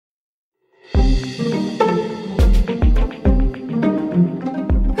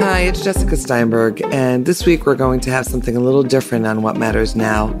Hi, it's Jessica Steinberg, and this week we're going to have something a little different on What Matters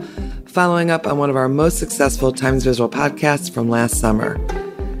Now, following up on one of our most successful Times of Israel podcasts from last summer.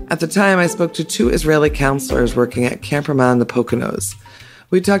 At the time, I spoke to two Israeli counselors working at Camp Ramah in the Poconos.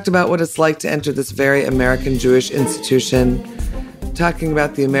 We talked about what it's like to enter this very American Jewish institution, talking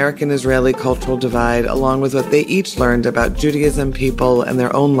about the American-Israeli cultural divide, along with what they each learned about Judaism, people, and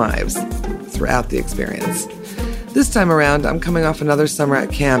their own lives throughout the experience. This time around, I'm coming off another summer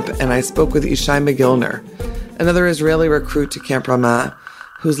at camp, and I spoke with Yishai Mogilner, another Israeli recruit to Camp Ramah,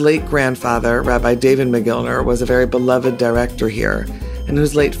 whose late grandfather, Rabbi David Mogilner, was a very beloved director here, and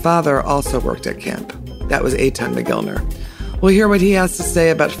whose late father also worked at camp. That was Eitan Mogilner. We'll hear what he has to say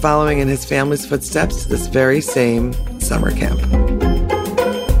about following in his family's footsteps to this very same summer camp.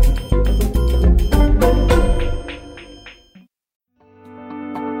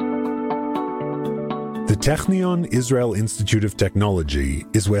 The Technion Israel Institute of Technology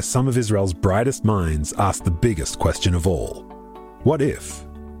is where some of Israel's brightest minds ask the biggest question of all. What if?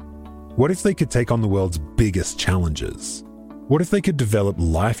 What if they could take on the world's biggest challenges? What if they could develop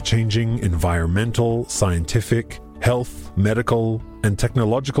life-changing environmental, scientific, health, medical, and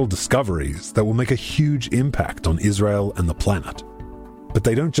technological discoveries that will make a huge impact on Israel and the planet? But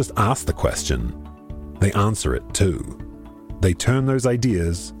they don't just ask the question, they answer it too. They turn those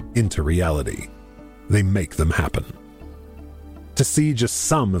ideas into reality. They make them happen. To see just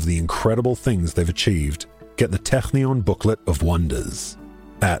some of the incredible things they've achieved, get the Technion Booklet of Wonders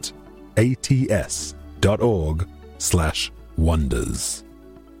at ats.org/wonders.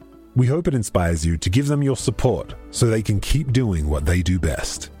 We hope it inspires you to give them your support so they can keep doing what they do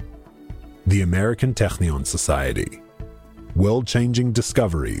best. The American Technion Society. World-changing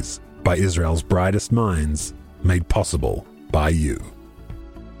discoveries by Israel's brightest minds, made possible by you.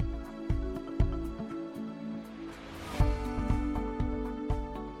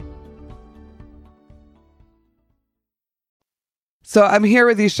 So I'm here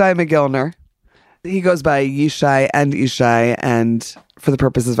with Yishai Mogilner. He goes by Yishai and Yishai, and for the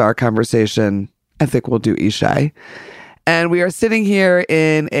purposes of our conversation, I think we'll do Yishai. And we are sitting here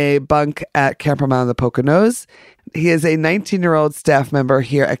in a bunk at Camp Ramah in the Poconos. He is a 19-year-old staff member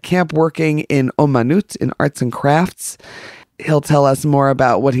here at camp working in Omanut, in arts and crafts. He'll tell us more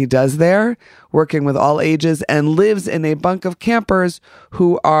about what he does there, working with all ages, and lives in a bunk of campers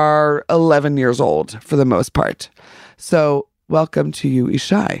who are 11 years old for the most part. So welcome to you,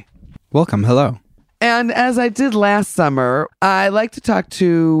 Yishai. Welcome. Hello. And as I did last summer, I like to talk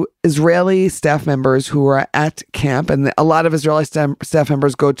to Israeli staff members who are at camp. And a lot of Israeli staff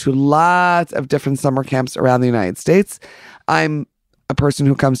members go to lots of different summer camps around the United States. I'm a person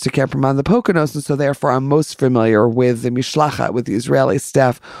who comes to Camp Ramah in the Poconos, and so therefore I'm most familiar with the Mishlachat, with the Israeli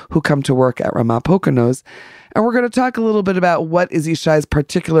staff who come to work at Ramah Poconos. And we're going to talk a little bit about what is Yishai's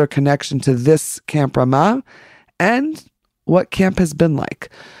particular connection to this Camp Ramah and what camp has been like.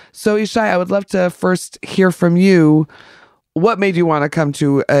 So Yishai, I would love to first hear from you. What made you want to come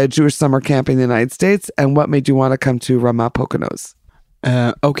to a Jewish summer camp in the United States, and what made you want to come to Ramah Poconos?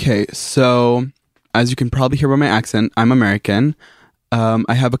 Okay, so as you can probably hear by my accent, I'm American.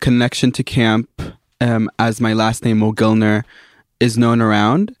 I have a connection to camp as my last name, Mogilner, is known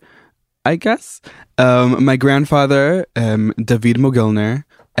around, I guess. My grandfather, David Mogilner,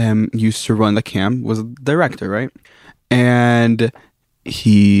 used to run the camp, was a director, right? And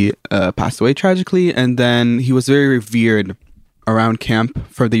he passed away tragically, and then he was very revered around camp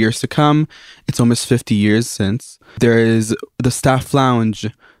for the years to come. It's almost 50 years since. There is the staff lounge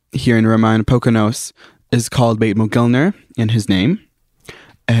here in Ramah and Poconos is called Beit Mogilner in his name.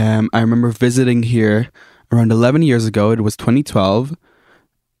 I remember visiting here around 11 years ago. It was 2012,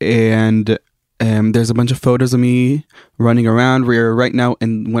 and there's a bunch of photos of me running around. We're right now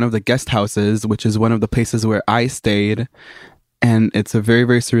in one of the guest houses, which is one of the places where I stayed. And it's a very,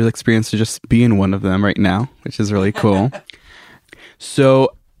 very surreal experience to just be in one of them right now, which is really cool.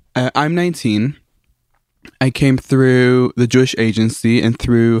 So I'm 19. I came through the Jewish Agency and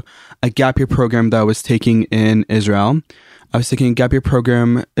through a gap year program that I was taking in Israel. I was taking a gap year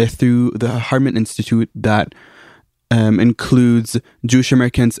program through the Hartman Institute that includes Jewish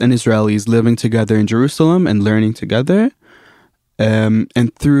Americans and Israelis living together in Jerusalem and learning together.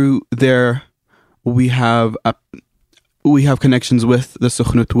 And through there, we have connections with the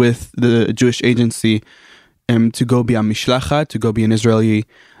Sochnut, with the Jewish Agency, to go be a Mishlachat, to go be an Israeli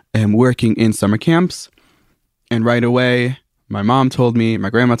working in summer camps. And right away, my mom told me, my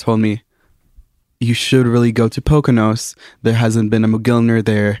grandma told me, you should really go to Poconos. There hasn't been a Mogilner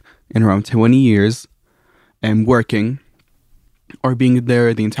there in around 20 years, and working or being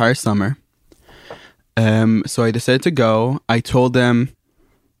there the entire summer. So I decided to go. I told them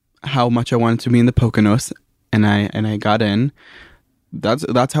how much I wanted to be in the Poconos, and I got in.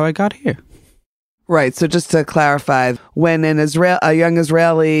 That's how I got here. Right. So just to clarify, when a young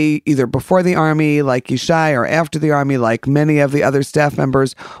Israeli, either before the army, like Yishai, or after the army, like many of the other staff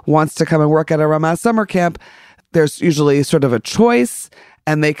members, wants to come and work at a Ramah summer camp, there's usually sort of a choice.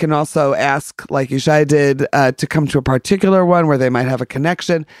 And they can also ask, like Yishai did, to come to a particular one where they might have a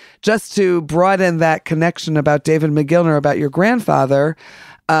connection. Just to broaden that connection about David Mogilner, about your grandfather,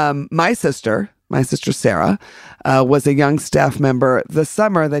 my sister Sarah, was a young staff member the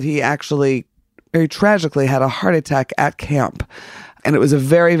summer that he actually very tragically had a heart attack at camp. And it was a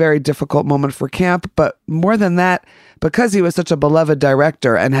very, very difficult moment for camp. But more than that, because he was such a beloved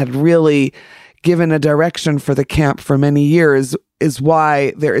director and had really given a direction for the camp for many years, is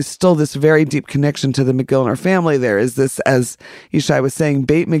why there is still this very deep connection to the Mogilner family. There is this, as Yishai was saying,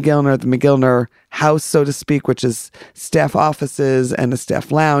 Beit Mogilner, the Mogilner house, so to speak, which is staff offices and a staff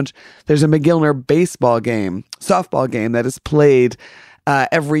lounge. There's a Mogilner softball game that is played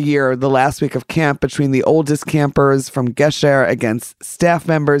every year, the last week of camp, between the oldest campers from Gesher against staff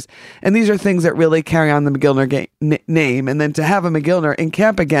members. And these are things that really carry on the Mogilner name. And then to have a Mogilner in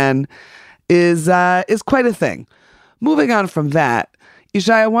camp again is quite a thing. Moving on from that,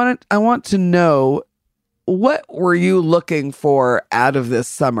 Yishai, I want to know, what were you looking for out of this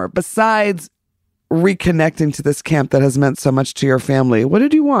summer besides reconnecting to this camp that has meant so much to your family? What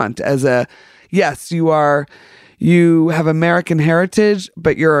did you want yes, you have American heritage,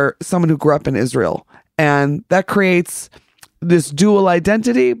 but you're someone who grew up in Israel. And that creates this dual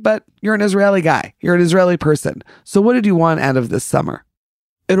identity, but you're an Israeli guy. You're an Israeli person. So what did you want out of this summer?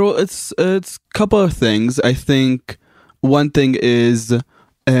 It's a couple of things. I think one thing is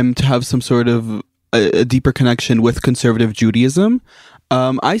to have some sort of a deeper connection with conservative Judaism.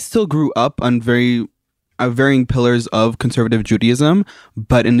 I still grew up on varying pillars of conservative Judaism,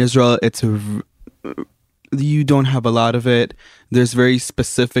 but in Israel, you don't have a lot of it. There's very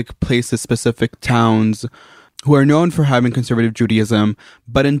specific places, specific towns who are known for having conservative Judaism.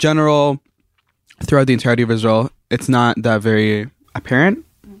 But in general, throughout the entirety of Israel, it's not that very apparent.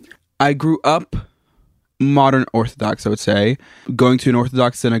 I grew up modern Orthodox, I would say, going to an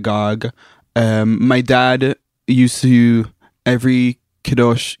Orthodox synagogue. My dad used to, every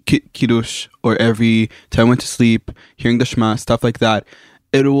kiddush, or every time I went to sleep, hearing the Shema, stuff like that,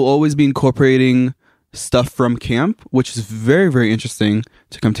 it will always be incorporating stuff from camp, which is very, very interesting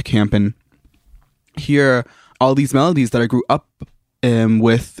to come to camp and hear all these melodies that I grew up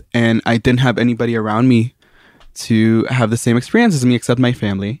with, and I didn't have anybody around me to have the same experience as me except my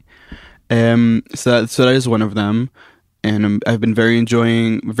family. So that is one of them, and I've been very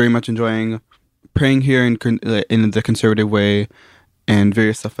much enjoying praying here in the conservative way and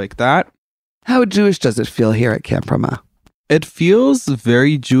various stuff like that. How Jewish does it feel here at Camp Ramah? It feels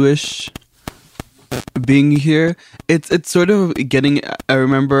very Jewish being here. It's sort of I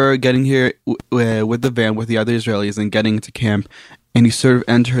remember getting here with the van with the other Israelis and getting to camp, and you sort of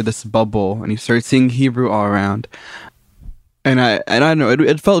enter this bubble and you start seeing Hebrew all around. And I don't know,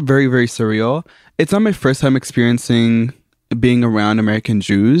 it felt very, very surreal. It's not my first time experiencing being around American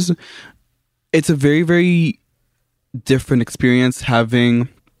Jews. It's a very, very different experience having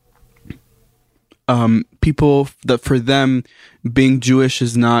people that for them being Jewish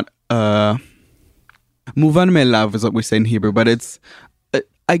is not muvan me'elav is what we say in Hebrew, but it's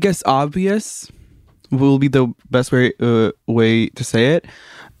I guess obvious will be the best way to say it.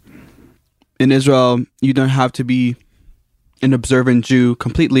 In Israel, you don't have to be an observant Jew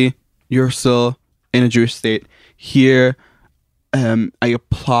completely. You're still in a Jewish state. Here, I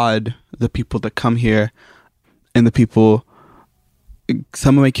applaud the people that come here and the people,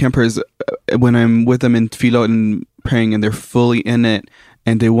 some of my campers, when I'm with them in tefillot and praying and they're fully in it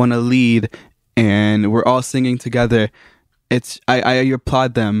and they want to lead and we're all singing together, I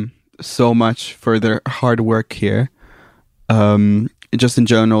applaud them so much for their hard work here. Just in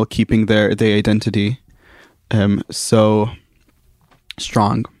general, keeping their identity so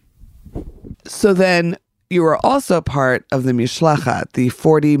strong. So then you were also part of the Mishlachat, the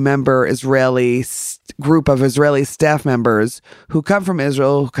 40-member Israeli group of Israeli staff members who come from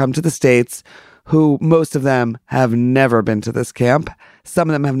Israel, who come to the States, who most of them have never been to this camp. Some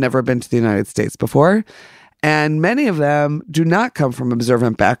of them have never been to the United States before. And many of them do not come from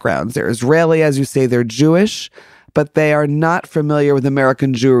observant backgrounds. They're Israeli, as you say, they're Jewish, but they are not familiar with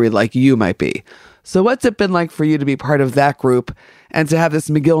American Jewry like you might be. So what's it been like for you to be part of that group and to have this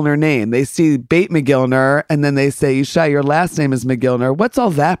Mogilner name? They see Beit Mogilner and then they say, Yishai, your last name is Mogilner. What's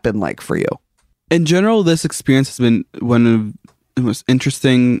all that been like for you? In general, this experience has been one of the most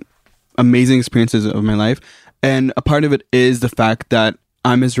interesting, amazing experiences of my life. And a part of it is the fact that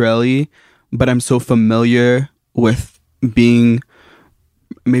I'm Israeli, but I'm so familiar with being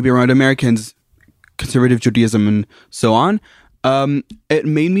maybe around Americans, conservative Judaism and so on. It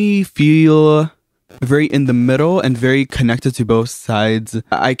made me feel very in the middle and very connected to both sides.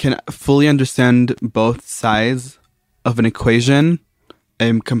 I can fully understand both sides of an equation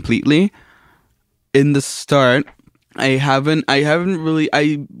completely. In the start, I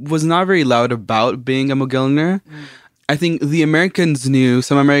was not very loud about being a Mogilner. I think the Americans knew,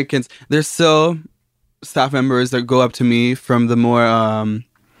 some Americans, there's still staff members that go up to me from the more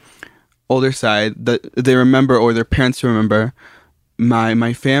older side that they remember, or their parents remember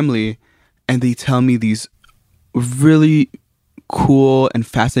my family, and they tell me these really cool and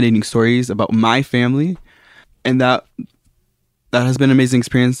fascinating stories about my family, and that has been an amazing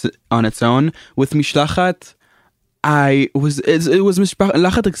experience on its own. With Mishlachat, it was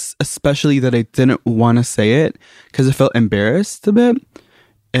Mishlachat especially that I didn't want to say it because I felt embarrassed a bit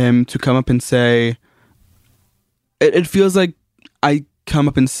to come up and say it feels like I come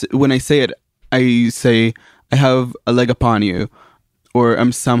up and when I say it, I say I have a leg upon you, or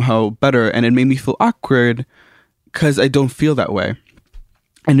I'm somehow better, and it made me feel awkward because I don't feel that way,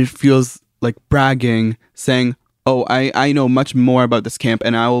 and it feels like bragging, saying, oh, I know much more about this camp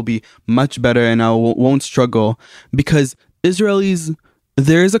and I will be much better and I won't struggle. Because Israelis,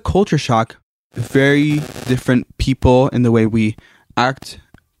 there is a culture shock. Very different people in the way we act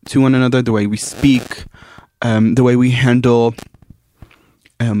to one another, the way we speak, the way we handle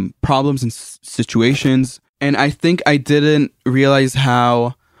problems and situations. And I think I didn't realize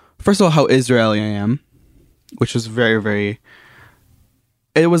first of all, how Israeli I am, which was very, very,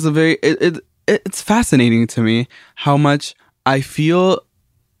 it's fascinating to me how much I feel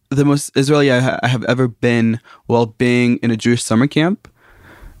the most Israeli I have ever been while being in a Jewish summer camp.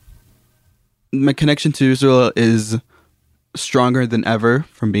 My connection to Israel is stronger than ever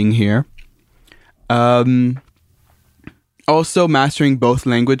from being here. Also, mastering both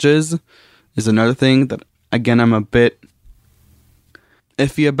languages is another thing that, again, I'm a bit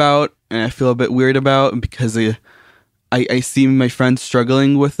iffy about and I feel a bit weird about because I see my friends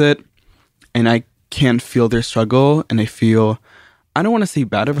struggling with it. And I can't feel their struggle, and I don't want to say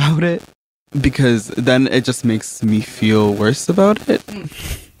bad about it, because then it just makes me feel worse about it.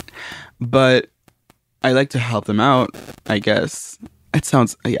 But I like to help them out, I guess. I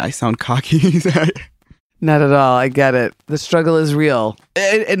sound cocky. Not at all. I get it. The struggle is real,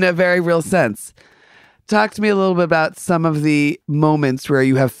 in a very real sense. Talk to me a little bit about some of the moments where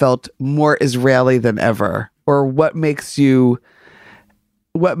you have felt more Israeli than ever, or what makes your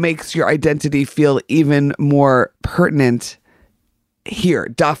identity feel even more pertinent here,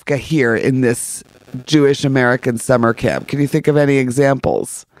 Dafka here in this Jewish American summer camp. Can you think of any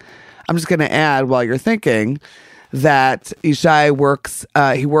examples? I'm just going to add while you're thinking that Yishai works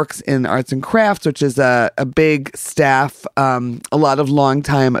in arts and crafts, which is a big staff. A lot of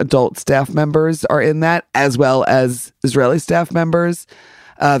longtime adult staff members are in that, as well as Israeli staff members.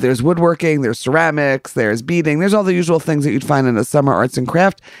 There's woodworking, there's ceramics, there's beading, there's all the usual things that you'd find in a summer arts and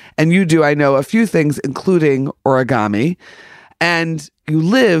craft. And you do, I know, a few things, including origami. And you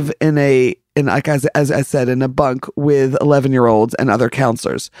live in like as I said, in a bunk with 11-year-olds and other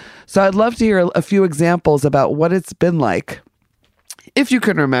counselors. So I'd love to hear a few examples about what it's been like. If you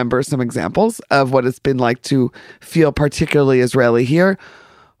can remember some examples of what it's been like to feel particularly Israeli here,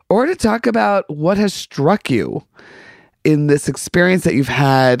 or to talk about what has struck you in this experience that you've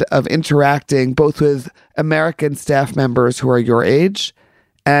had of interacting both with American staff members who are your age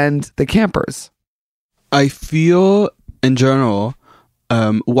and the campers. I feel, in general,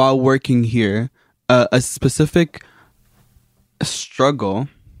 while working here, a specific struggle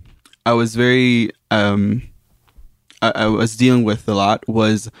I was I was dealing with a lot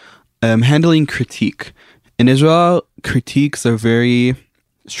was handling critique. In Israel, critiques are very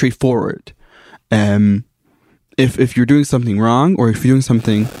straightforward. If you're doing something wrong, or if you're doing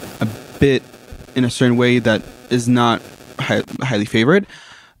something a bit in a certain way that is not highly favored,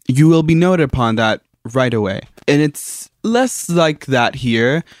 you will be noted upon that right away. And it's less like that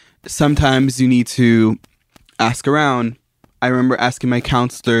here. Sometimes you need to ask around. I remember asking my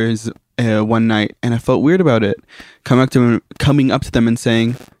counselors one night, and I felt weird about it. Coming up to them and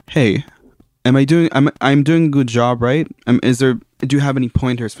saying, "Hey, I'm doing a good job, right? Do you have any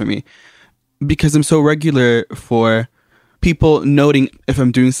pointers for me?" Because I'm so regular for people noting if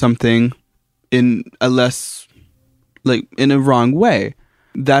I'm doing something in a wrong way.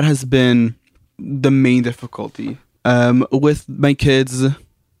 That has been the main difficulty. With my kids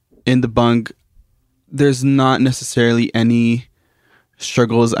in the bunk, there's not necessarily any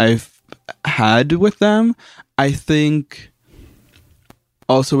struggles I've had with them. I think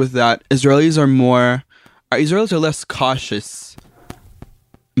also with that, Israelis are less cautious,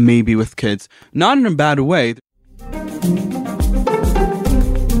 maybe, with kids. Not in a bad way.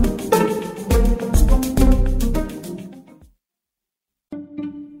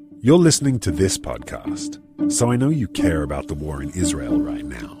 You're listening to this podcast, so I know you care about the war in Israel right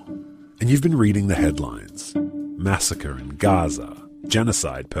now. And you've been reading the headlines. Massacre in Gaza.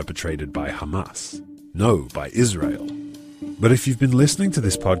 Genocide perpetrated by Hamas. No, by Israel. But if you've been listening to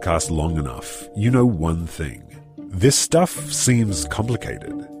this podcast long enough, you know one thing. This stuff seems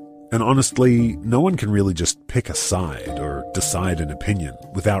complicated. And honestly, no one can really just pick a side or decide an opinion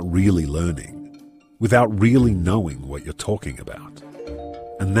without really learning, without really knowing what you're talking about.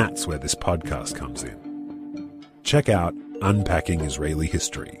 And that's where this podcast comes in. Check out Unpacking Israeli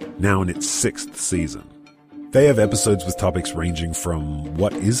History, now in its 6th season. They have episodes with topics ranging from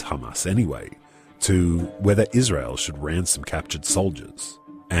what is Hamas anyway, to whether Israel should ransom captured soldiers,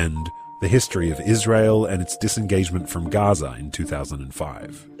 and the history of Israel and its disengagement from Gaza in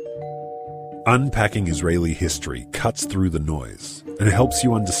 2005. Unpacking Israeli History cuts through the noise and helps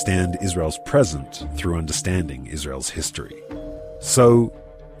you understand Israel's present through understanding Israel's history. So,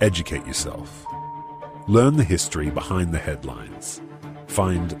 educate yourself. Learn the history behind the headlines.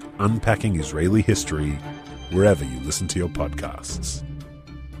 Find Unpacking Israeli History wherever you listen to your podcasts.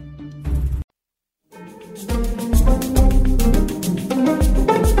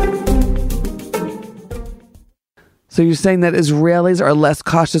 So you're saying that Israelis are less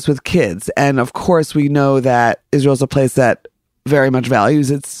cautious with kids. And of course, we know that Israel's a place that very much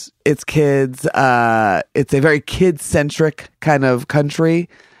values its kids. It's a very kid-centric kind of country.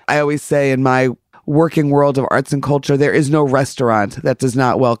 I always say in my working world of arts and culture, there is no restaurant that does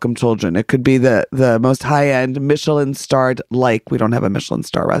not welcome children. It could be the most high-end Michelin-starred, we don't have a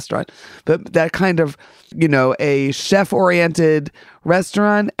Michelin-star restaurant, but that kind of, a chef-oriented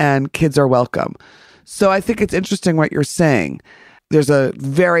restaurant, and kids are welcome. So I think it's interesting what you're saying. There's a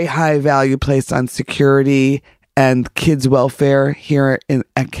very high value placed on security and kids' welfare here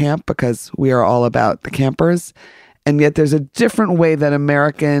at camp because we are all about the campers. And yet there's a different way that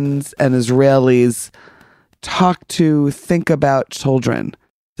Americans and Israelis think about children.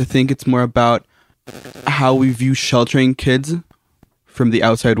 I think it's more about how we view sheltering kids from the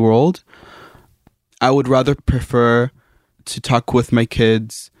outside world. I would rather prefer to talk with my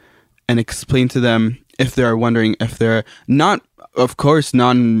kids and explain to them if they're wondering if they're not, of course,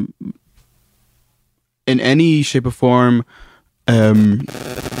 not in any shape or form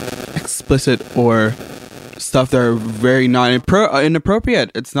explicit or stuff that are very not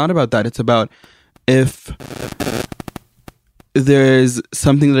inappropriate. It's not about that. It's about if there's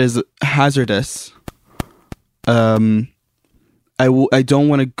something that is hazardous. I don't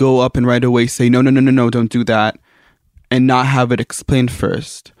want to go up and right away say, no, don't do that, and not have it explained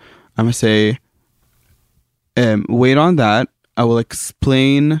first. I'm going to say, wait on that. I will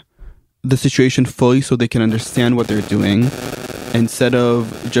explain the situation fully so they can understand what they're doing instead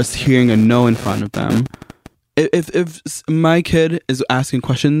of just hearing a no in front of them. If my kid is asking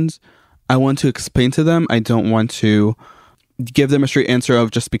questions, I want to explain to them. I don't want to give them a straight answer of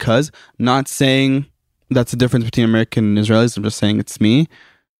just because. Not saying that's the difference between American and Israelis. I'm just saying it's me.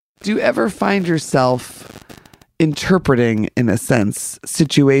 Do you ever find yourself interpreting, in a sense,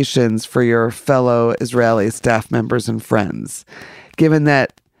 situations for your fellow Israeli staff members and friends, given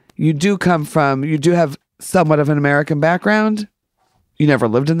that you do have somewhat of an American background? You never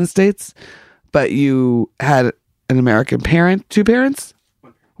lived in the States, but you had an American parent, 2 parents?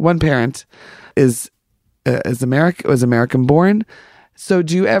 One parent was American born. So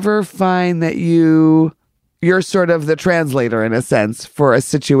do you ever find that you're sort of the translator, in a sense, for a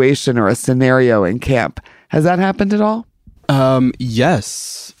situation or a scenario in camp? Has that happened at all?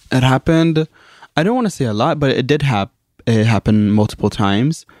 Yes, it happened. I don't want to say a lot, but it did happen. It happened multiple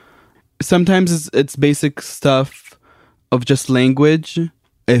times. Sometimes it's basic stuff of just language.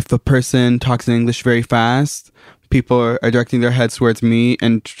 If a person talks in English very fast, people are directing their heads towards me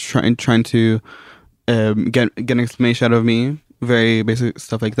and trying to get an explanation out of me. Very basic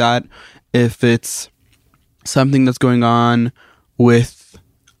stuff like that. If it's something that's going on with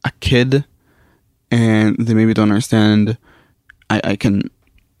a kid and they maybe don't understand, I can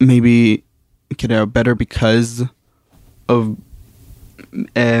maybe get out better because of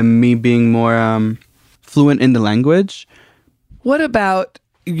me being more fluent in the language. What about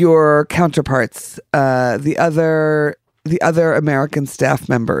your counterparts, the other American staff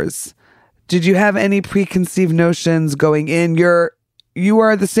members? Did you have any preconceived notions going in? You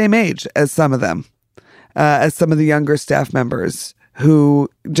are the same age as some of them, as some of the younger staff members who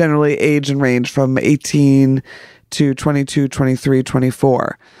generally age and range from 18 to 22, 23,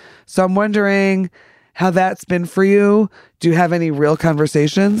 24. So I'm wondering how that's been for you. Do you have any real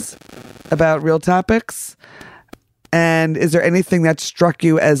conversations about real topics? And is there anything that struck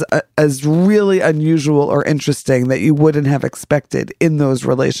you as really unusual or interesting that you wouldn't have expected in those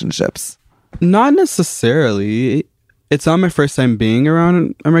relationships? Not necessarily. It's not my first time being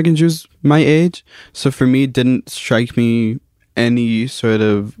around American Jews my age. So for me, it didn't strike me any sort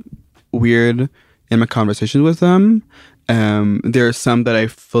of weird in my conversation with them. There are some that I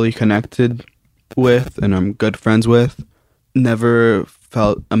fully connected with and I'm good friends with. Never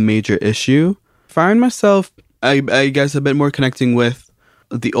felt a major issue. Find myself, I guess, a bit more connecting with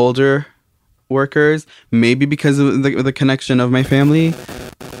the older workers, maybe because of the connection of my family.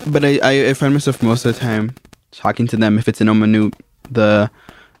 But I find myself most of the time talking to them. If it's in Omanut, the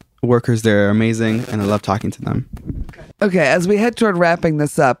workers there are amazing, and I love talking to them. Okay, as we head toward wrapping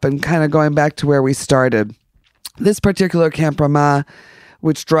this up and kind of going back to where we started, this particular Camp Ramah,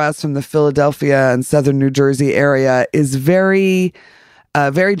 which draws from the Philadelphia and southern New Jersey area, is very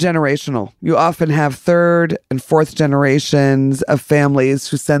generational. You often have third and fourth generations of families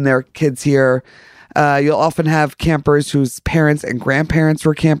who send their kids here. You'll often have campers whose parents and grandparents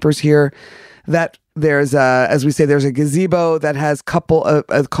were campers here. That there's as we say, there's a gazebo that has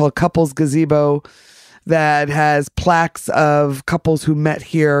called couples gazebo that has plaques of couples who met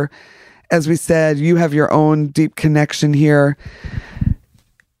here. As we said, you have your own deep connection here.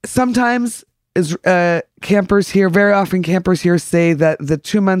 Sometimes campers here, very often campers here say that the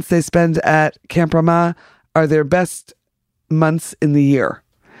 2 months they spend at Camp Ramah are their best months in the year.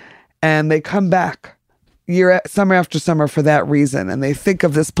 And they come back summer after summer for that reason. And they think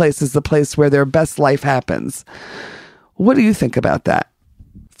of this place as the place where their best life happens. What do you think about that?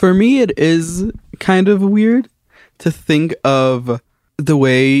 For me, it is kind of weird to think of the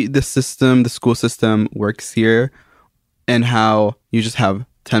way the school system works here and how you just have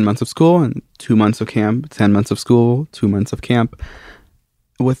 10 months of school and 2 months of camp, 10 months of school, 2 months of camp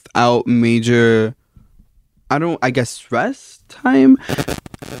without major, stress time.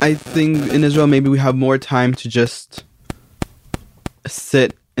 I think in Israel, maybe we have more time to just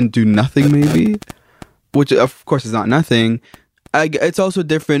sit and do nothing, maybe, which of course is not nothing. It's also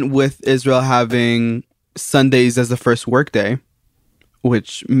different with Israel having Sundays as the first work day,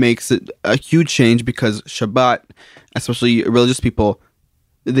 which makes it a huge change because Shabbat, especially religious people,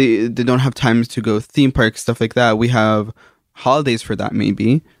 they don't have time to go theme parks, stuff like that. We have holidays for that,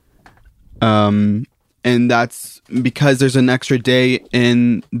 maybe. And that's because there's an extra day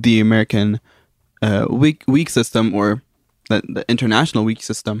in the American week system or the international week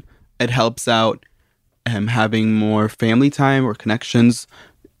system. It helps out having more family time or connections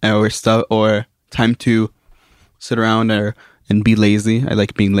or stuff or time to sit around and be lazy. I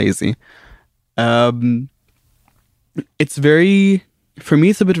like being lazy. It's very, for me,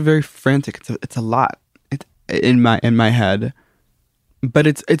 it's a bit very frantic. It's a lot in my head. But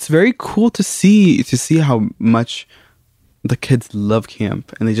it's very cool to see how much the kids love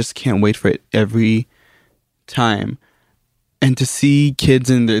camp and they just can't wait for it every time. And to see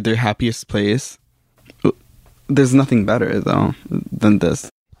kids in their happiest place, there's nothing better though than this.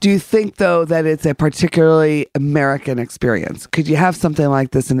 Do you think though that it's a particularly American experience? Could you have something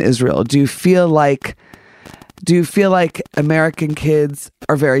like this in Israel? Do you feel like American kids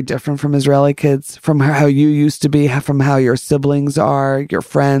are very different from Israeli kids, from how you used to be, from how your siblings are, your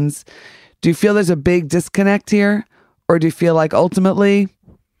friends? Do you feel there's a big disconnect here? Or do you feel like ultimately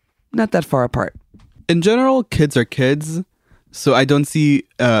not that far apart? In general, kids are kids, so I don't see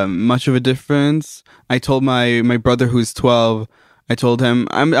much of a difference. I told my brother who's 12, I told him,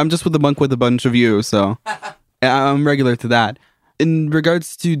 I'm just with a bunch of you, so I'm regular to that. In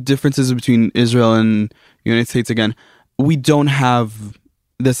regards to differences between Israel and United States, again, we don't have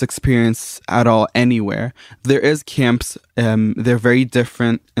this experience at all anywhere. There is camps. They're very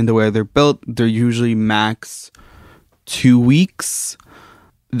different in the way they're built. They're usually max 2 weeks.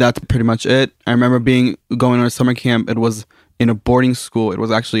 That's pretty much it. I remember going on a summer camp. It was in a boarding school. It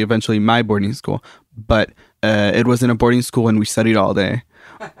was actually eventually my boarding school, but it was in a boarding school and we studied all day.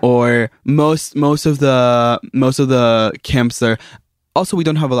 Or most of the camps there. Also, we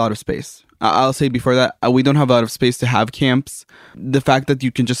don't have a lot of space. I'll say before that, we don't have a lot of space to have camps. The fact that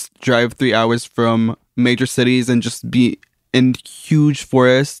you can just drive 3 hours from major cities and just be in huge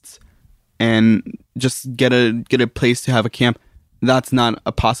forests and just get a place to have a camp, that's not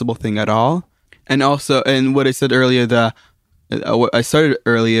a possible thing at all. And also, and what I said earlier, what I started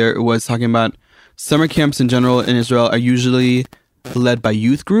earlier was talking about summer camps in general in Israel are usually led by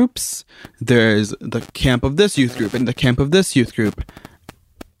youth groups. There's the camp of this youth group and the camp of this youth group.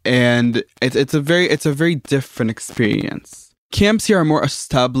 And and it's a very different experience. Camps here are more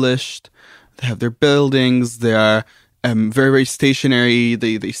established. They have their buildings. They are very, very stationary.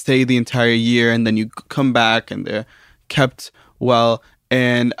 They stay the entire year, and then you come back, and they're kept well.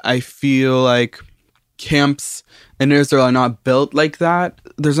 And I feel like camps in Israel are not built like that.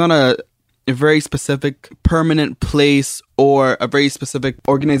 There's not a very specific permanent place or a very specific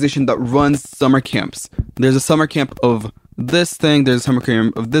organization that runs summer camps. There's a summer camp of this thing, there's a summer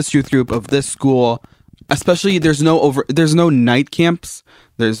camp of this youth group, of this school. Especially there's no night camps.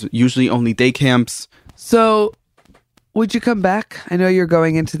 There's usually only day camps. So would you come back? I know you're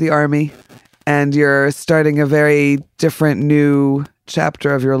going into the army and you're starting a very different new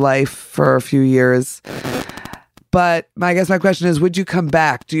chapter of your life for a few years. But I guess my question is, would you come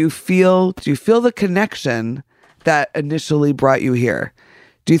back? Do you feel the connection that initially brought you here?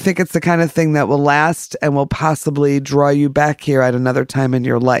 Do you think it's the kind of thing that will last and will possibly draw you back here at another time in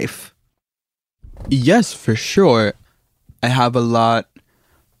your life? Yes, for sure. I have a lot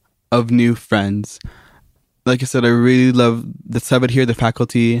of new friends. Like I said, I really love the Sabbath here, the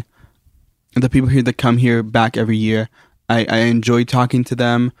faculty, and the people here that come here back every year. I enjoy talking to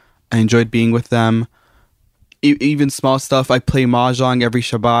them. I enjoyed being with them. Even small stuff. I play Mahjong every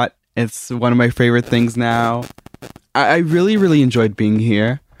Shabbat. It's one of my favorite things now. I really, really enjoyed being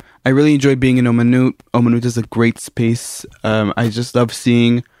here. I really enjoyed being in Omanut. Omanut is a great space. I just love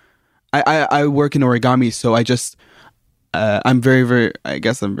seeing... I work in origami, so I'm very, very... I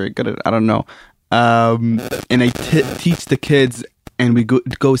guess I'm very good at it. I don't know. And I teach the kids, and we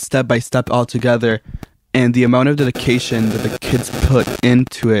go step by step all together. And the amount of dedication that the kids put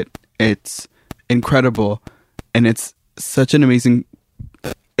into it, it's incredible. And it's such an amazing...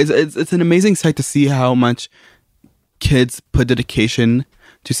 It's an amazing sight to see how much kids put dedication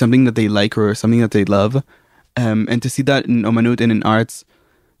to something that they like or something that they love. And to see that in Omanut and in arts,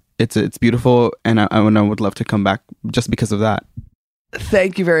 it's beautiful. And I would love to come back just because of that.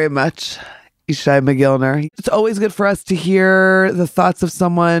 Thank you very much, Yishai Mogilner. It's always good for us to hear the thoughts of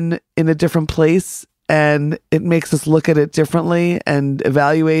someone in a different place, and it makes us look at it differently and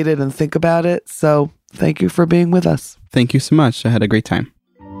evaluate it and think about it. So thank you for being with us. Thank you so much. I had a great time.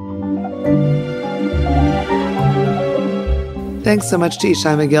 Thanks so much to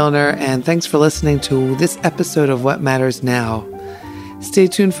Yishai Mogilner, and thanks for listening to this episode of What Matters Now. Stay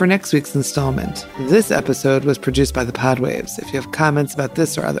tuned for next week's installment. This episode was produced by the Podwaves. If you have comments about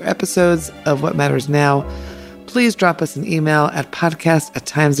this or other episodes of What Matters Now, please drop us an email at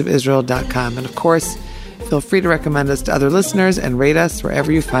podcast@timesofisrael.com. And of course, feel free to recommend us to other listeners and rate us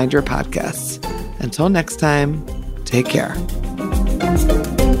wherever you find your podcasts. Until next time, take care.